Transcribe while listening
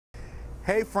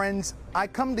Hey friends, I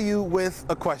come to you with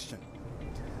a question.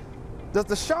 Does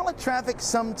the Charlotte traffic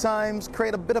sometimes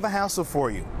create a bit of a hassle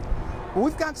for you? Well,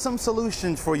 we've got some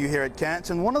solutions for you here at CATS,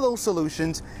 and one of those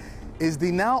solutions is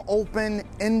the now open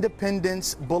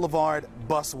Independence Boulevard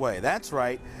Busway. That's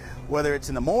right. Whether it's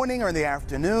in the morning or in the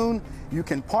afternoon, you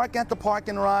can park at the park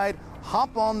and ride,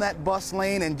 hop on that bus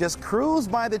lane, and just cruise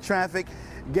by the traffic,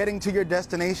 getting to your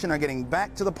destination or getting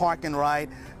back to the park and ride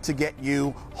to get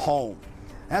you home.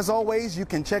 As always, you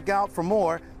can check out for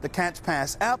more the CATS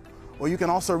Pass app, or you can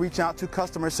also reach out to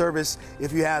customer service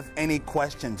if you have any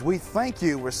questions. We thank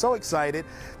you. We're so excited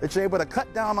that you're able to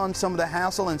cut down on some of the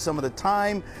hassle and some of the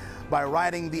time by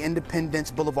riding the Independence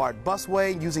Boulevard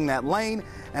Busway, using that lane,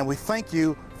 and we thank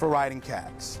you for riding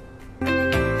CATS.